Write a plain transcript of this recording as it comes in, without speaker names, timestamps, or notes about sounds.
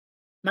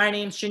My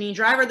name's Janine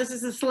Driver. This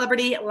is a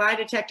Celebrity Lie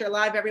Detector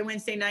live every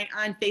Wednesday night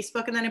on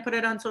Facebook, and then I put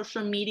it on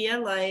social media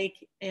like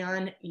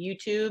on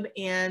YouTube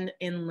and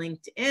in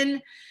LinkedIn.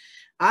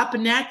 Up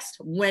next,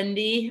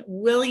 Wendy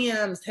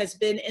Williams has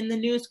been in the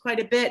news quite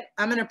a bit.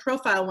 I'm going to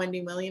profile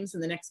Wendy Williams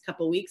in the next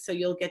couple of weeks, so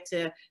you'll get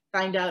to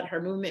find out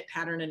her movement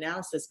pattern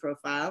analysis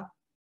profile.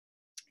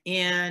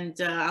 And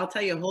I'll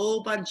tell you a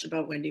whole bunch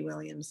about Wendy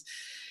Williams.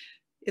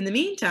 In the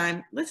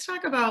meantime, let's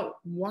talk about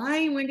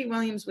why Wendy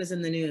Williams was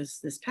in the news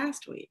this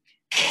past week.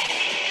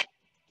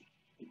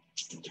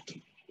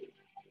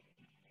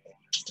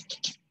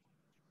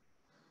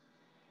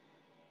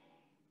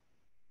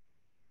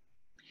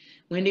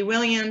 Wendy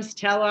Williams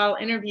tell-all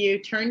interview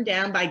turned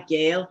down by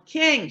Gayle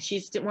King.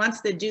 She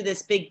wants to do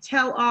this big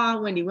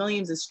tell-all. Wendy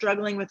Williams is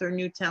struggling with her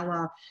new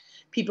tell-all.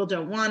 People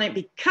don't want it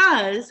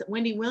because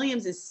Wendy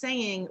Williams is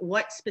saying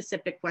what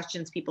specific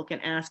questions people can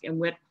ask and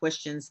what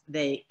questions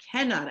they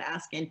cannot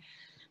ask. And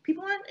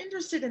people aren't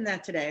interested in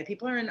that today.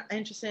 People are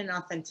interested in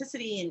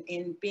authenticity and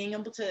in being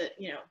able to,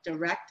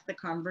 direct the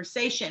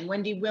conversation.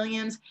 Wendy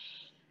Williams,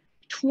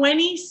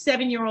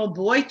 27-year-old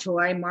boy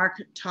toy, Mark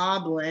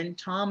Tomlin,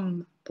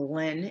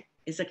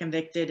 is a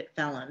convicted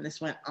felon.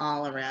 This went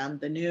all around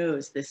the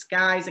news. This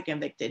guy's a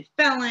convicted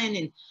felon,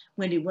 and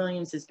Wendy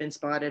Williams has been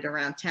spotted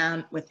around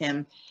town with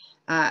him.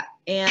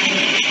 And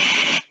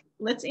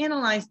let's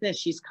analyze this.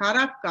 She's caught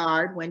off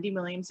guard. Wendy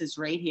Williams is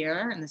right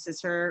here, and this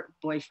is her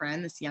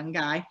boyfriend, this young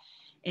guy,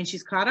 and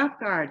she's caught off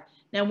guard.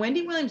 Now,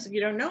 Wendy Williams, if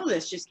you don't know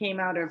this, just came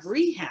out of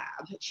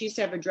rehab. She used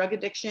to have a drug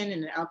addiction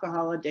and an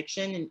alcohol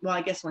addiction, and well,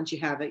 I guess once you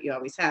have it, you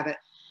always have it.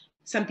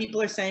 Some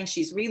people are saying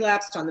she's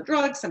relapsed on the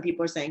drugs. Some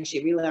people are saying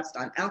she relapsed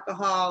on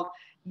alcohol.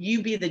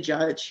 You be the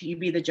judge. You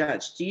be the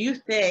judge. Do you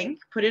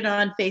think, put it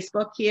on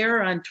Facebook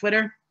here, on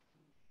Twitter,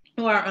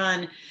 or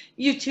on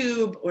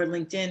YouTube or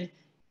LinkedIn,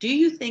 do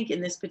you think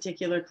in this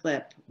particular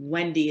clip,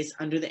 Wendy is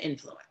under the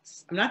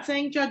influence? I'm not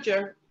saying judge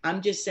her.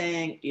 I'm just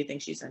saying, do you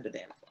think she's under the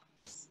influence?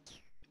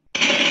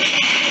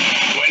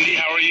 Wendy,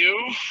 how are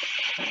you?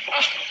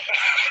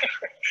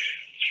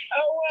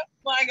 Oh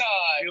my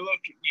God! You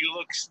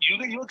look.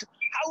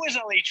 How is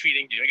LA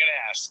treating you? I gotta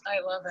ask. I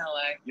love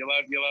LA. You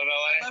love LA?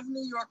 I love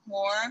New York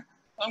more.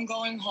 I'm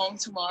going home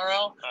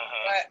tomorrow.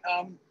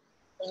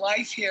 But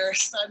life here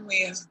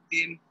suddenly has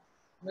been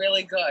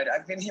really good.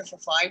 I've been here for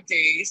 5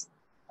 days.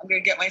 I'm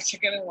gonna get my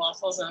chicken and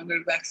waffles, and I'm gonna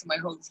go back to my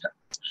hotel.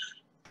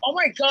 Oh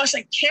my gosh!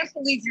 I can't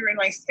believe you're in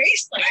my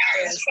face like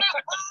this.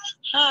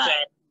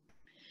 Hi.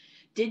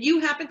 Did you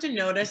happen to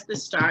notice the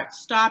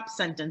start-stop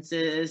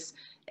sentences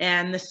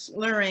and the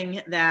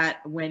slurring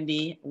that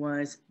Wendy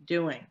was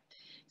doing?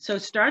 So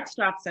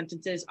start-stop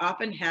sentences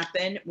often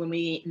happen when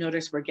we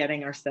notice we're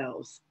getting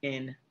ourselves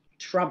in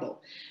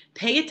trouble.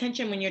 Pay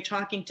attention when you're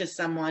talking to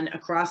someone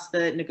across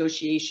the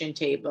negotiation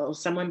table.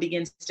 Someone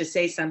begins to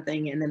say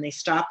something and then they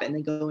stop and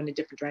they go in a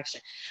different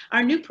direction.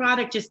 Our new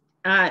product just,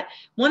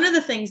 one of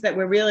the things that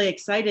we're really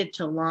excited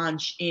to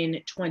launch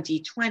in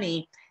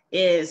 2020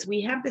 is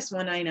we have this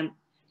one item,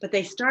 but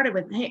they started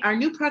with, hey, our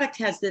new product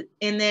has it.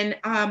 And then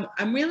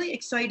I'm really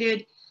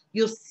excited.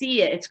 You'll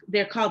see it.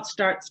 They're called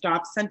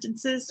start-stop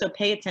sentences. So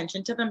pay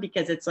attention to them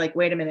because it's like,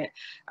 wait a minute,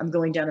 I'm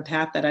going down a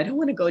path that I don't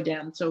want to go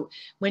down. So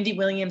Wendy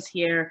Williams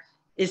here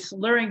is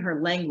slurring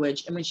her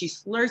language. And when she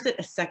slurs it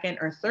a second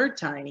or third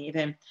time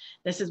even,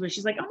 this is where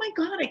she's like, oh my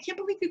God, I can't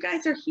believe you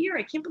guys are here.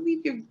 I can't believe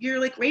you're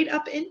like right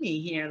up in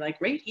me here,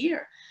 like right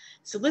here.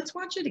 So let's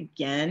watch it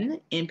again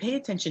and pay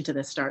attention to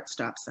the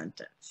start-stop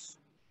sentence.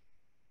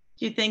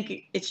 Do you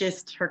think it's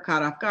just her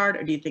caught off guard,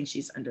 or do you think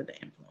she's under the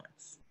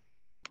influence?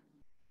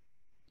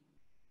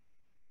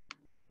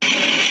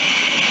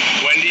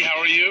 Wendy, how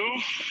are you?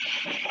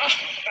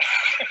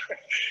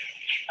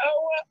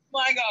 Oh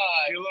my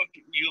God! You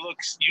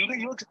look.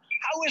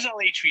 How is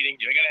LA treating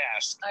you? I gotta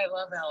ask. I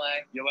love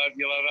LA. You love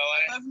LA?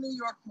 I love New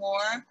York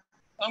more.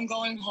 I'm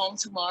going home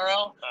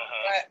tomorrow.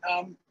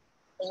 But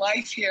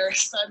life here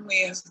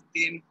suddenly has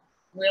been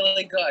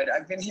really good.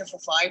 I've been here for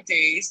 5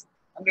 days.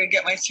 I'm gonna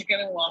get my chicken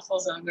and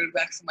waffles, and I'm gonna go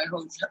back to my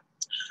hotel.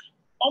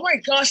 Oh my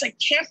gosh! I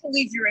can't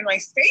believe you're in my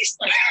face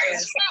like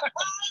this.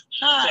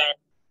 Hi.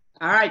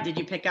 All right. Did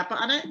you pick up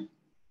on it?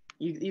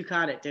 You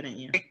caught it, didn't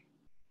you?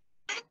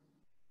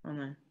 Hold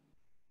on.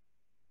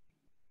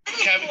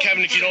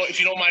 Kevin, if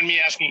you don't mind me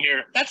asking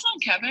here. That's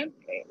not Kevin.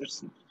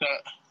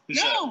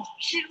 No,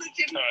 she's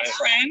a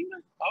friend.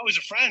 Oh, he's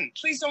a friend.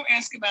 Please don't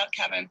ask about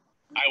Kevin.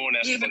 I won't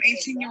ask. We have an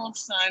 18-year-old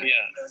son. Yeah.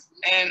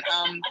 And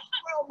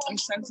I'm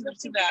sensitive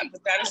to that,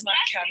 but that is not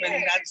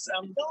Kevin. That's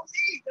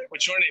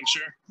What's your name,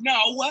 sir?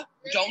 No,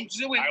 don't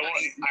do it. I won't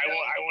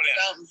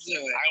ask. Don't do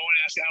it. I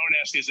won't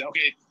ask. Is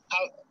okay?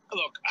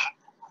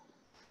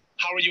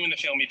 How are you and the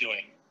family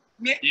doing?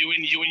 You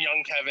and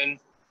young Kevin,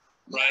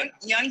 right?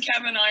 Young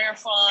Kevin and I are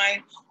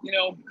fine.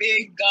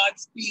 Big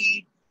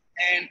Godspeed,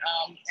 and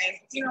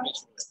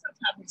stuff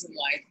happens in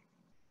life.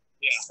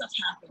 Yeah. Stuff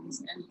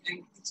happens, and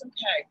it's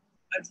okay.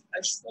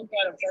 I've still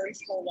got a very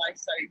full life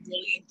that I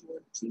really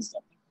enjoyed. Please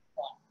don't make me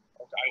cry.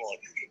 Okay, I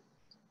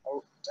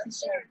won't. I'm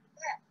sorry.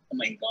 Oh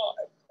my God.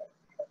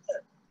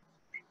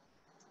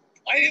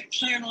 I didn't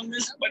plan on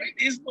this, but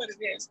it is what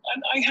it is.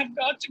 And I have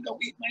got to go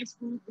eat my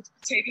food with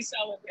potato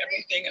salad and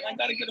everything, and I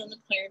got to get on the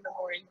plane in the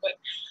morning. But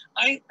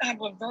I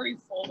have a very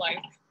full life.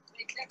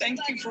 Thank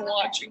you for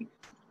watching.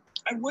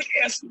 I would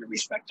ask you to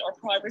respect our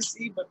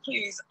privacy, but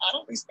please, I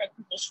don't respect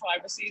people's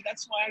privacy.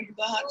 That's why I do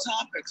the hot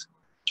topics.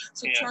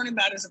 So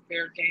turnabout is a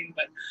fair game,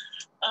 but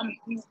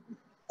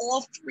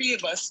all three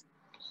of us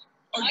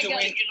are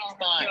doing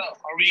fine.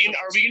 Are we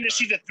going to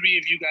see the three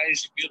of you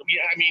guys?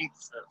 Yeah, I mean,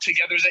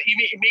 together.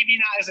 Maybe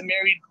not as a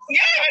married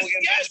couple,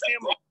 yes.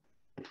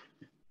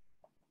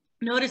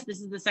 Notice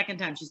this is the second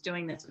time she's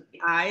doing this with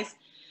the eyes,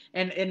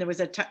 and there was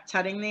a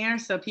tutting there,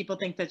 so people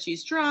think that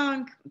she's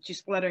drunk.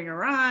 She's fluttering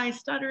her eyes,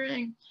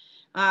 stuttering.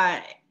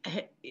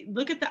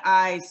 Look at the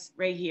eyes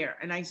right here,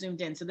 and I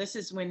zoomed in. So this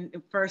is when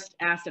first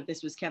asked if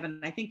this was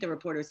Kevin. I think the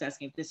reporter was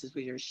asking if this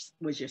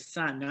was your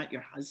son, not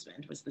your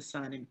husband, was the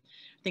son. And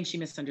I think she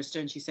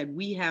misunderstood. And she said,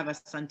 "We have a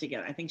son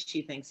together." I think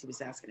she thinks he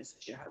was asking, "Is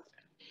this your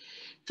husband?"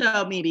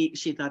 So maybe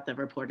she thought the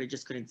reporter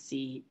just couldn't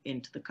see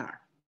into the car.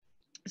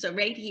 So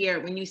right here,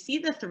 when you see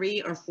the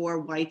 3 or 4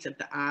 whites of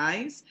the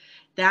eyes,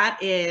 that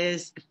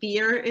is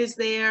fear is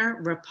there,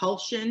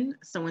 repulsion.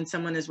 So when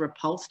someone is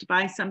repulsed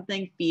by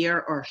something,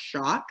 fear or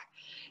shock.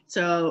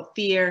 So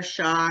fear,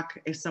 shock,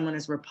 if someone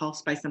is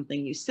repulsed by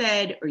something you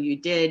said or you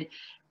did,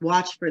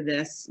 watch for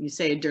this. You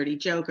say a dirty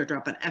joke or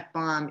drop an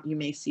F-bomb, you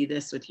may see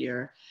this with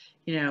your,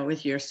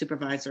 with your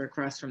supervisor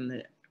across from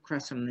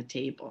the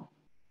table.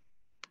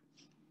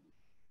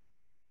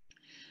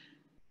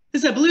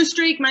 This is a blue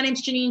streak. My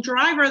name's Janine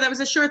Driver. That was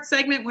a short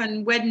segment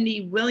when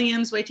Wendy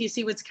Williams. Wait till you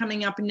see what's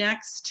coming up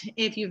next.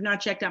 If you've not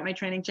checked out my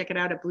training, check it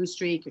out at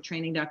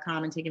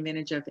bluestreaktraining.com and take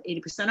advantage of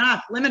 80%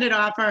 off, limited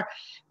offer.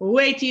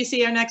 Wait till you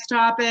see our next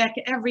topic.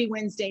 Every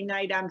Wednesday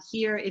night, I'm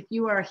here. If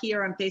you are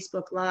here on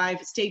Facebook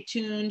Live, stay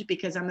tuned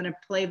because I'm going to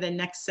play the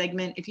next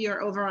segment. If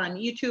you're over on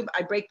YouTube,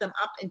 I break them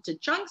up into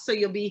chunks, so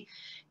you'll be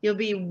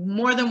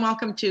more than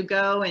welcome to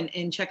go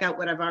and check out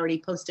what I've already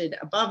posted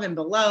above and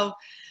below.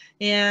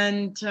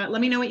 And let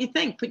me know what you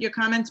think. Put your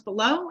comments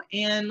below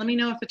and let me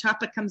know if a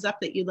topic comes up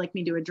that you'd like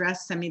me to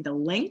address. Send me the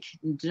link.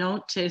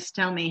 Don't just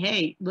tell me,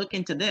 hey, look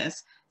into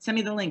this. Send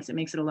me the links. It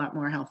makes it a lot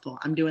more helpful.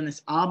 I'm doing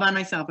this all by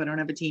myself. I don't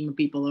have a team of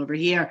people over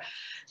here.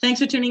 Thanks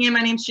for tuning in.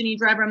 My name's Janine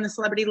Driver. I'm the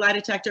Celebrity Lie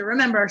Detector.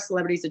 Remember,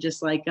 celebrities are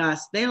just like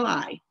us. They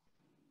lie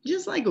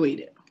just like we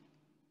do.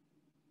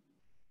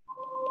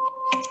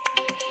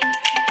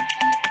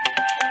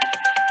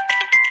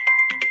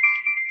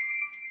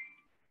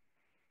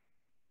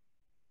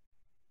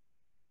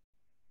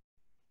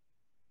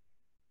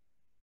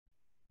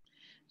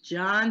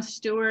 Jon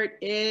Stewart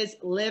is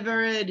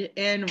livid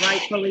and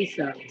rightfully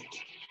so.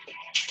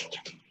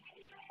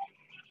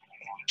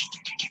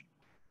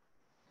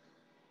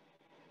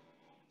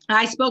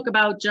 I spoke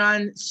about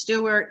Jon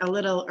Stewart a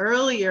little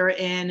earlier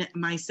in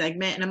my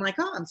segment, and I'm like,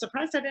 oh, I'm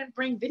surprised I didn't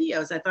bring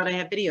videos. I thought I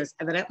had videos.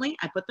 Evidently,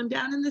 I put them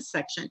down in this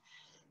section.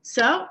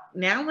 So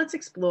now let's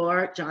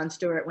explore. Jon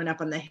Stewart went up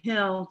on the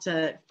Hill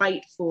to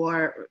fight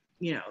for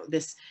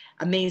this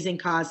amazing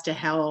cause to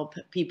help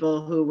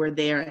people who were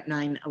there at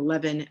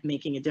 9/11,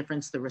 making a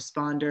difference, the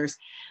responders.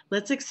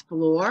 Let's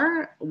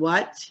explore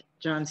what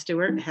Jon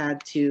Stewart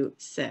had to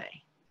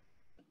say.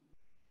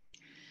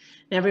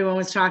 Everyone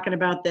was talking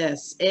about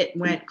this. It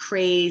went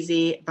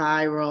crazy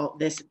viral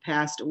this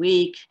past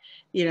week.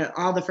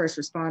 All the first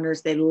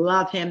responders, they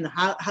love him. The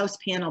House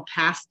panel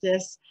passed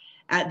this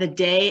the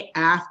day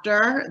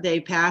after they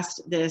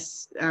passed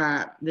this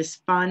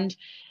fund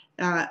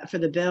for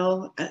the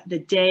bill, the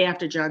day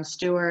after Jon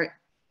Stewart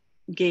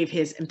gave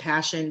his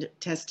impassioned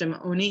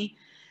testimony.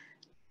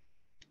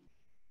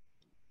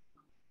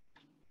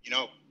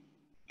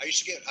 I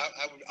used to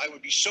I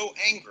would be so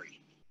angry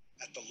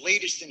at the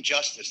latest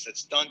injustice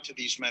that's done to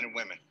these men and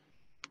women.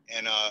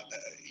 And,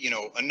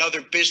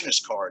 another business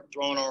card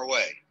thrown our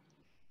way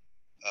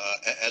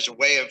as a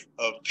way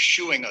of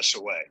shooing us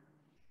away.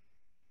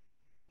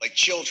 Like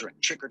children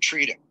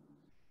trick-or-treating,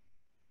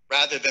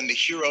 rather than the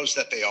heroes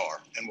that they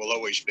are and will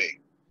always be.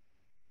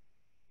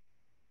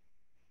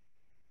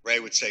 Ray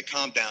would say,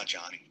 calm down,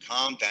 Johnny,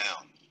 calm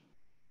down.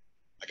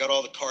 I got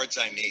all the cards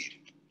I need.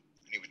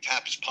 And he would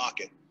tap his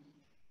pocket.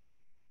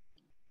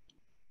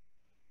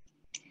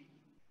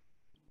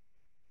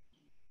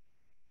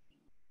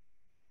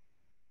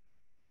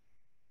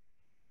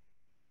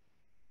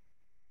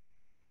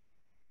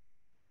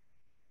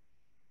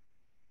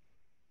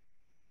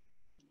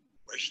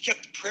 Where he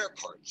kept the prayer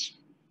cards.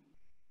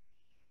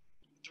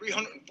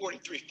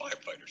 343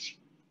 firefighters.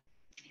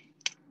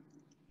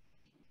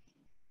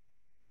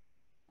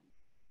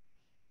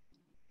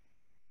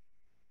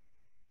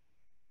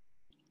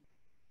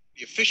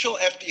 The official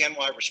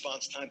FDNY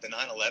response time to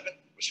 9/11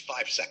 was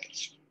 5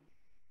 seconds.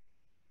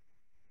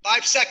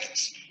 5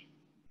 seconds.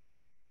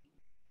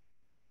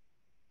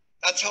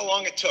 That's how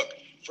long it took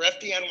for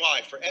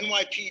FDNY, for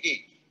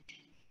NYPD,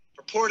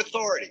 for Port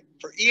Authority,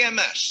 for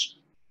EMS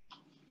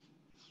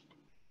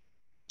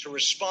to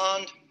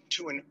respond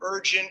to an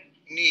urgent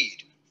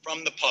need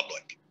from the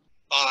public.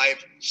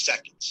 5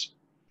 seconds.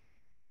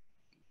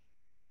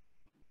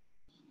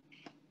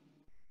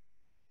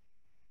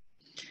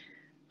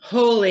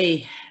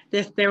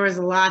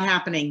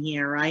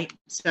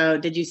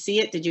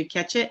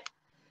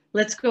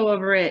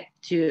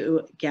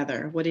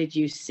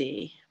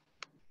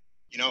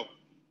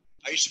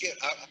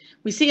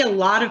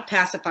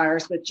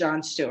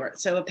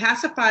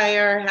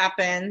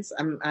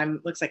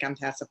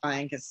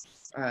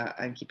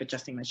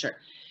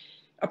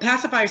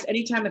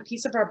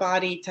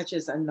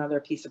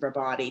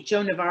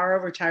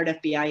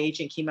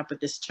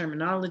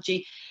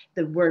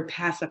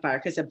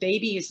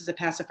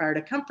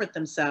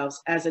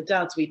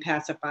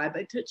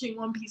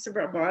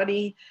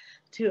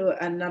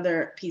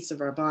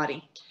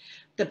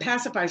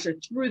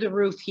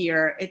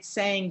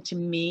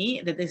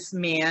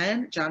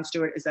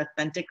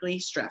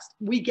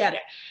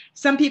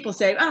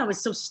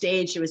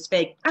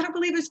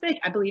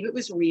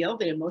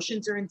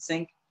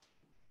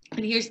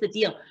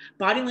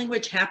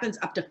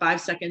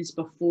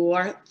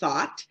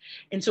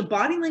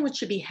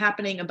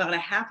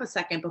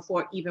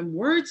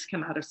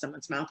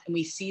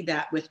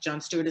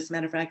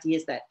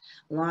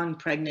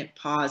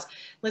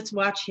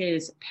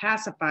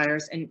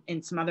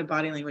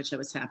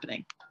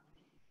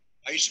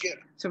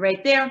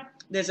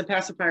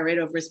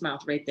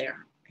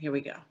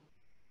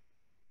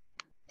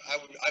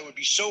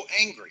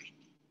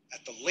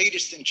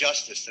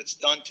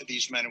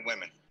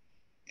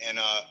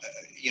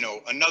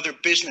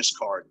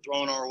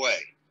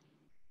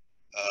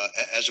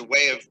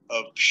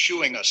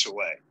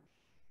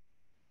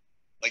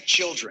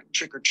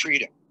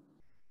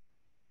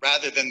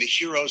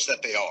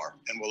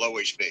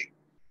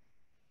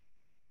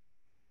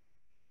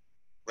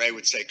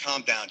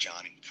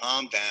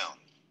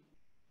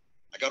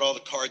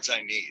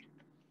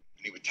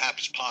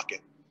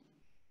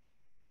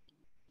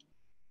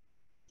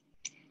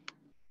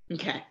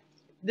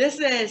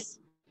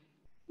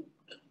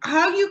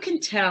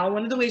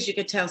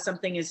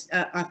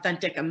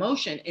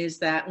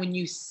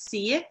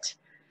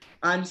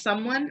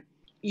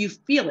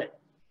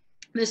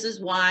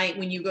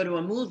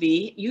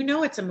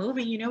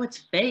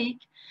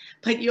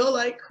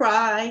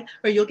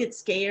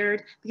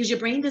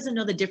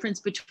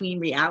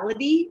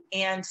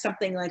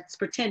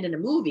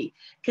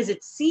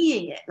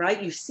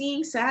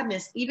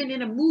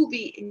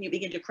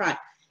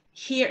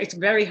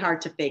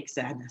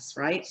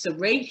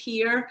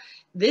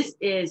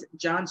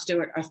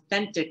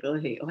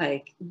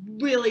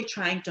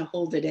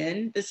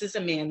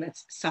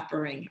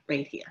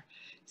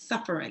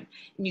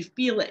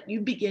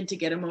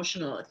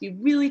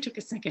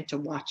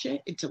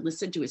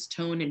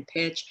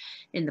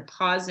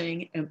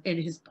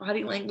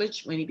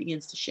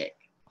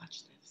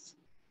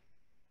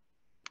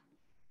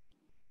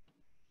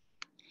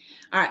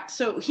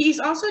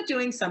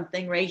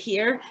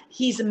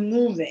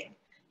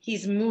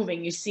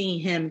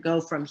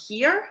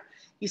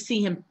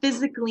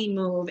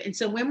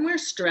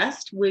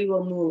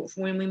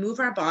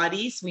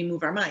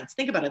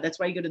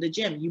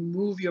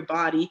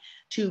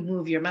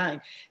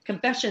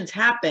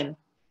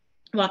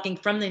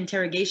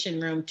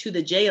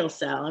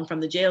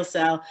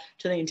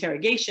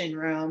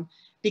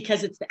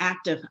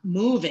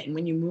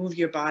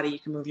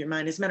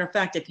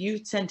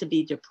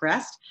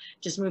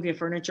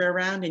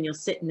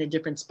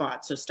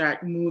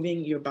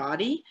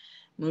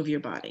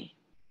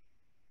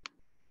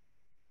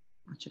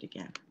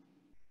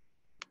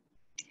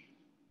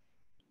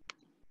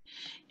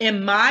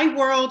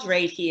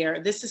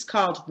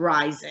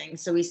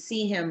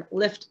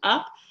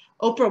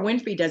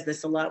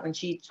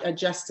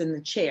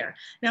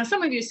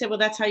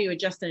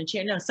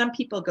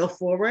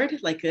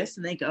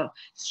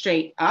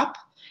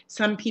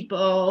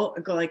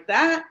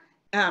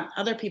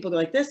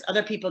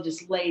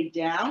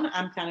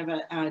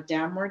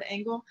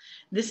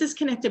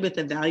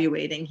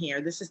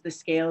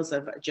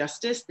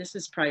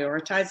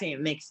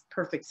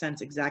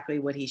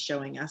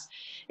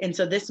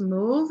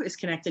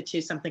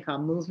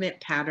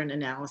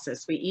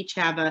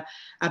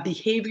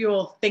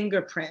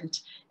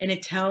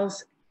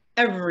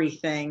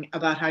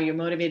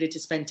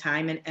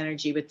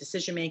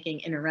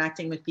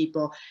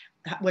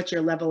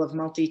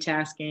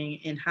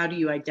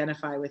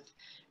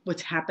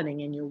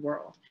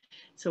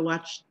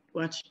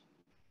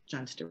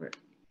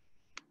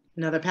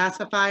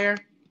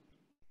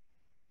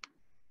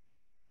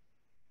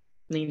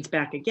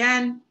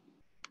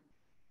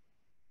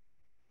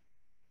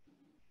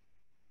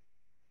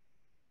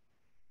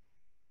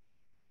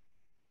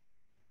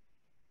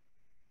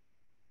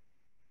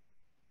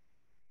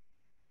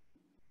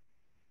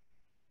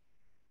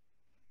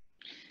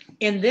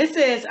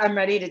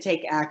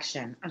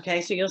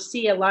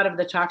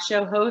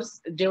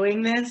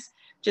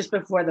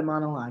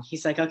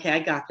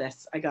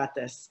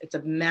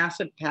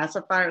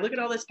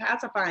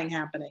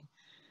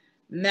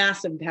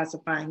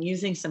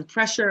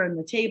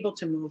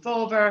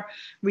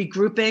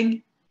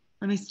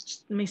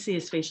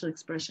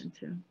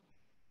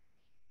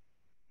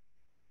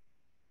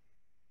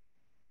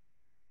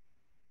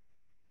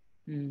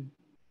 Mm.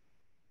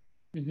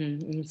 You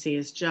can see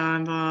his jaw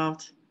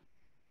involved.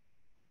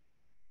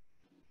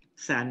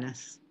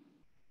 Sadness.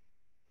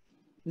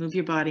 Move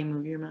your body,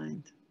 move your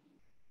mind.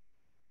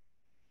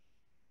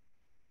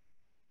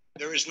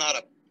 There is not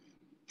a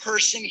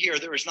person here,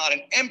 there is not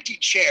an empty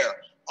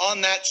chair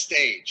on that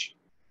stage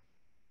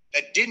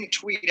that didn't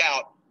tweet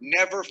out,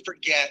 never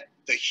forget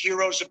the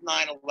heroes of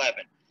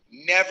 9/11.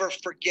 Never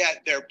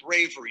forget their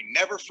bravery.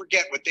 Never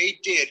forget what they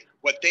did,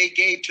 what they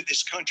gave to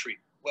this country.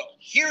 Well,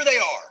 here they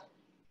are.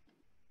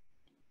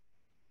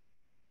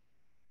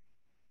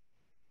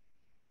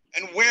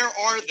 And where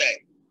are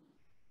they?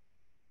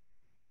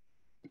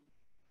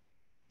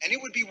 And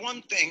it would be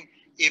one thing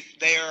if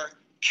their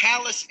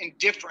callous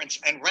indifference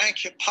and rank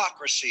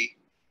hypocrisy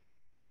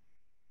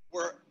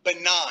were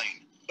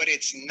benign, but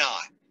it's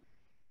not.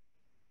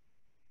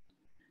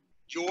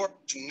 You're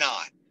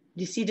not.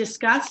 You see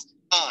disgust?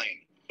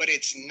 Benign, but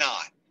it's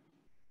not.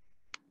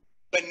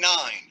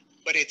 Benign,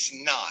 but it's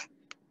not.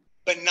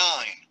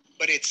 Benign,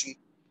 but it's not.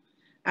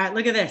 All right,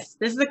 look at this.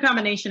 This is a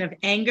combination of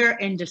anger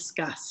and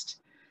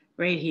disgust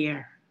right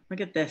here. Look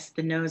at this.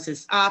 The nose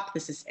is up.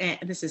 This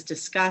is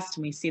disgust.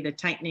 And we see the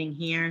tightening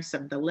here,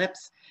 some of the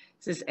lips.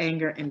 This is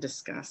anger and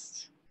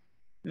disgust.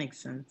 Makes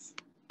sense.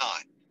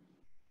 Not.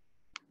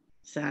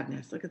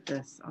 Sadness. Look at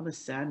this. All the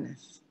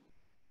sadness.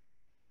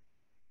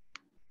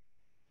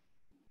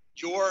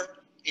 Your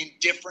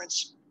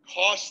indifference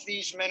costs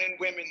these men and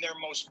women their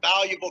most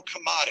valuable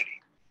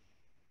commodity.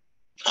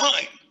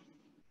 Time.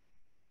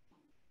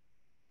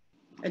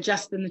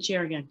 Adjust in the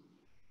chair again.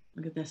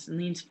 Look at this. And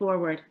leans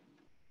forward.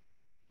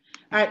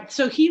 All right,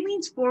 so he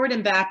leans forward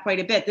and back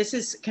quite a bit. This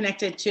is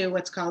connected to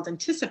what's called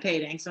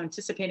anticipating. So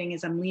anticipating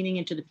is I'm leaning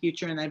into the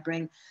future and I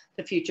bring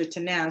the future to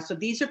now. So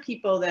these are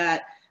people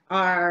that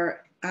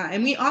are,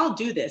 and we all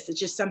do this. It's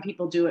just some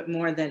people do it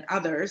more than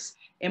others.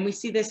 And we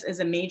see this as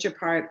a major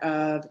part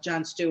of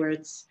Jon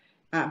Stewart's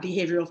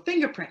behavioral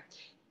fingerprint.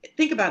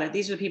 Think about it.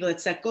 These are the people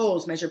that set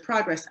goals, measure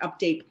progress,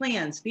 update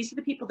plans. These are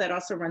the people that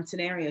also run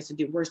scenarios and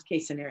do worst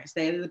case scenarios.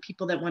 They are the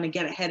people that want to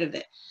get ahead of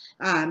it.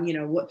 You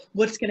know,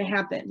 what's going to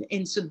happen.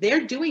 And so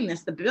they're doing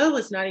this. The bill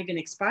is not even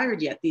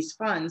expired yet, these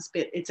funds,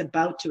 but it's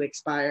about to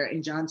expire.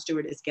 And Jon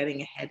Stewart is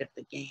getting ahead of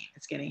the game.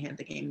 It's getting ahead of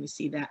the game. We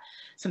see that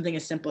something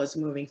as simple as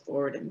moving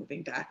forward and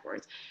moving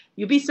backwards.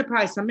 You'll be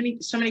surprised. So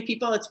many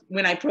people, it's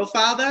when I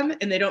profile them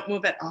and they don't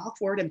move at all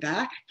forward and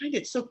back. I find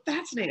it so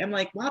fascinating. I'm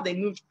like, wow, they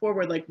moved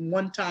forward like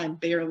one time,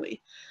 barely.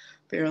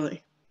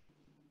 The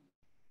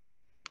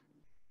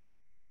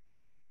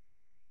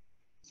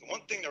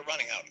one thing they're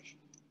running out of.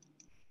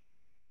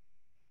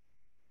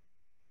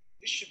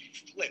 This should be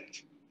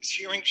flipped. This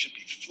hearing should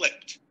be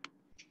flipped.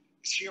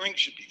 This hearing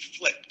should be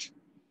flipped.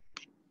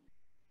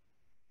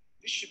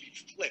 This should be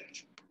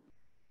flipped.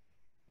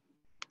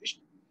 This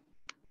should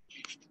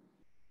be flipped.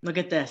 Look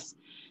at this.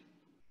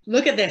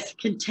 Look at this.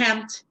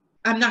 Contempt.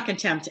 I'm not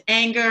contempt.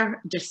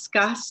 Anger,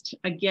 disgust.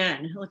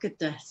 Again, look at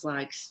this.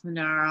 Like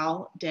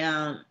snarl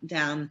down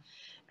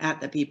at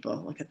the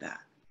people. Look at that.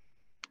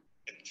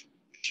 This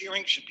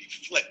hearing should be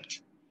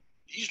flipped.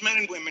 These men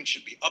and women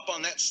should be up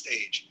on that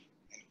stage.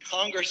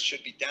 Congress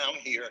should be down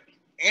here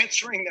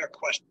answering their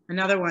questions.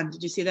 Another one.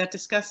 Did you see that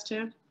discussed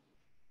too?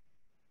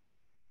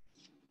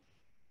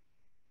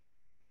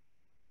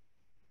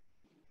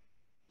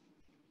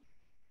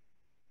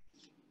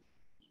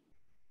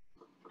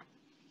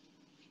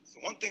 It's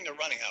the one thing they're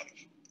running out of.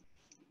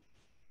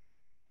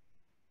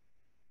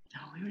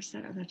 No, we were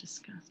said other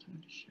discussed. I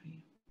want to show you.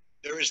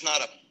 There is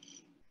not a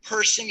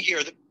person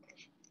here that.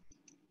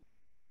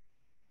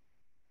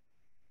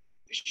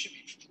 This should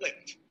be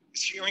flipped.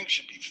 This hearing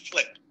should be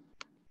flipped.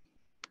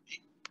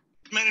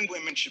 Men and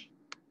women should be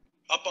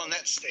up on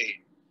that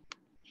stage,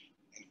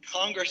 and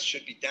Congress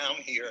should be down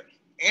here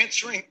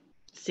answering.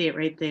 See it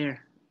right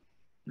there.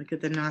 Look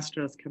at the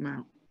nostrils come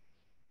out.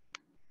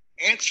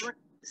 Answering.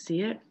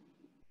 See it?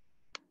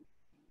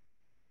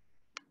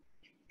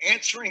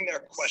 Answering their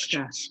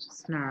questions.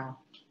 Snarl.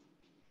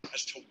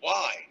 As to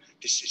why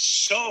this is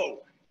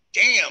so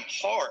damn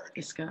hard.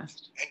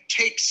 Disgust. And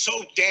takes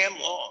so damn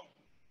long.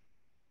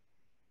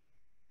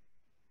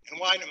 And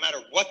why no matter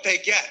what they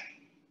get,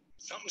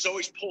 something's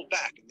always pulled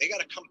back and they got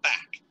to come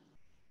back.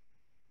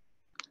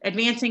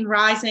 Advancing,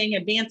 rising,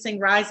 advancing,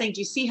 rising.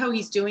 Do you see how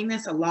he's doing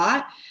this a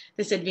lot?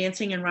 This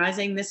advancing and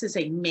rising, this is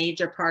a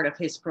major part of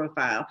his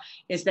profile,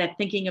 is that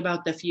thinking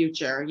about the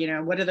future, you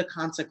know, what are the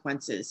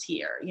consequences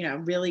here? You know,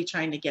 really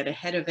trying to get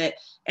ahead of it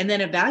and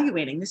then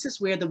evaluating. This is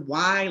where the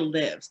why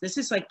lives. This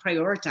is like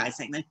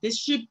prioritizing. Like this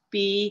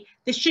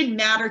should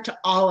matter to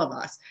all of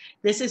us.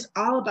 This is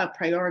all about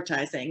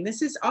prioritizing.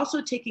 This is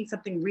also taking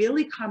something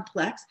really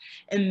complex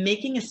and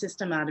making a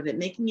system out of it,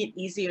 making it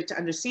easier to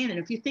understand. And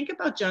if you think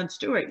about Jon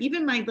Stewart,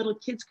 even my little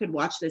kids could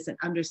watch this and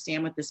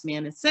understand what this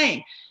man is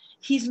saying.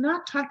 He's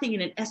not talking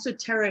in an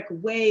esoteric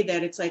way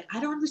that it's like, I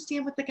don't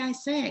understand what the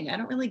guy's saying. I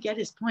don't really get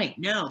his point.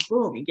 No,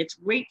 boom, he gets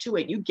right to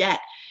it. You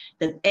get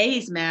that A,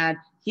 he's mad,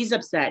 he's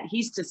upset,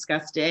 he's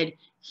disgusted,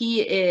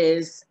 he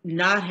is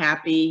not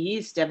happy,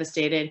 he's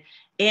devastated,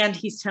 and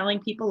he's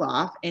telling people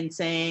off and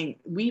saying,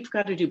 we've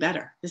got to do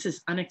better. This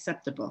is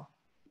unacceptable.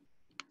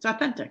 It's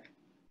authentic.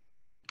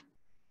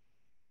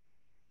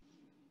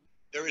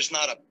 There is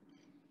not a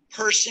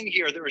person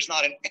here. There is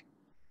not an.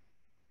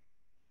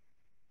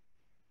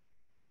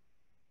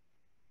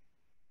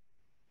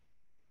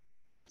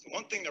 It's the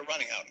one thing they're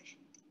running out of.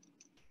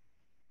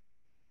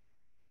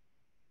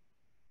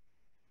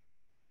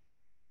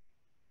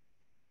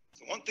 It's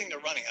the one thing they're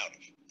running out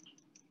of.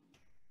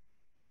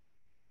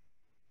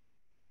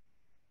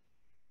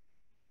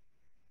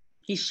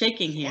 He's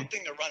shaking here. One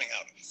thing they're running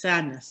out of.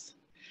 Sadness.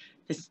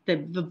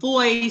 The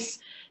voice,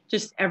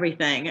 just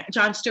everything.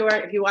 Jon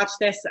Stewart, if you watch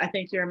this, I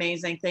think you're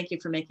amazing. Thank you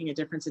for making a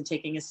difference and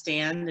taking a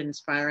stand and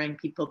inspiring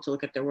people to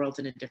look at their world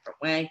in a different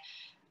way.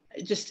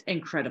 Just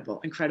incredible,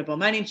 incredible.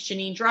 My name's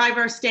Janine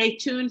Driver. Stay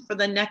tuned for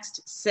the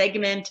next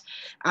segment.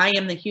 I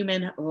am the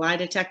human lie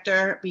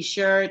detector. Be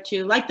sure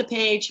to like the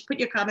page, put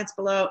your comments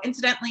below.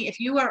 Incidentally, if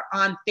you are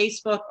on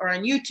Facebook or on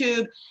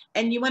YouTube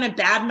and you want to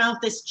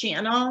badmouth this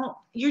channel,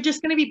 you're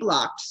just going to be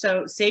blocked.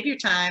 So save your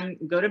time,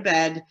 go to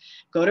bed,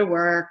 go to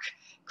work,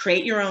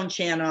 create your own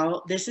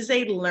channel. This is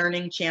a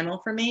learning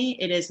channel for me.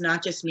 It is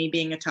not just me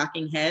being a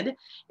talking head.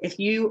 If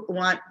you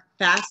want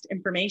fast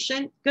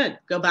information, good,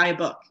 go buy a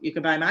book. You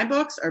can buy my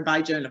books or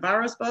buy Joe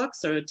Navarro's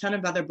books or a ton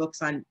of other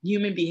books on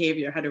human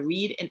behavior, how to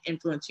read and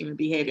influence human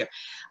behavior.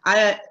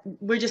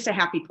 We're just a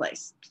happy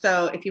place.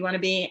 So if you want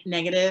to be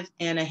negative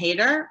and a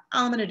hater,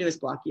 all I'm going to do is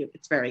block you.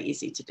 It's very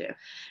easy to do.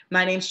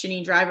 My name's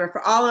Janine Driver.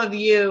 For all of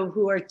you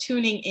who are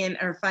tuning in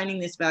or finding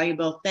this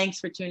valuable, thanks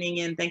for tuning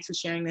in. Thanks for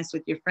sharing this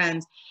with your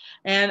friends.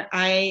 And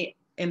I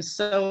am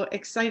so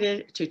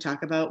excited to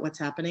talk about what's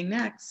happening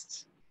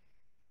next.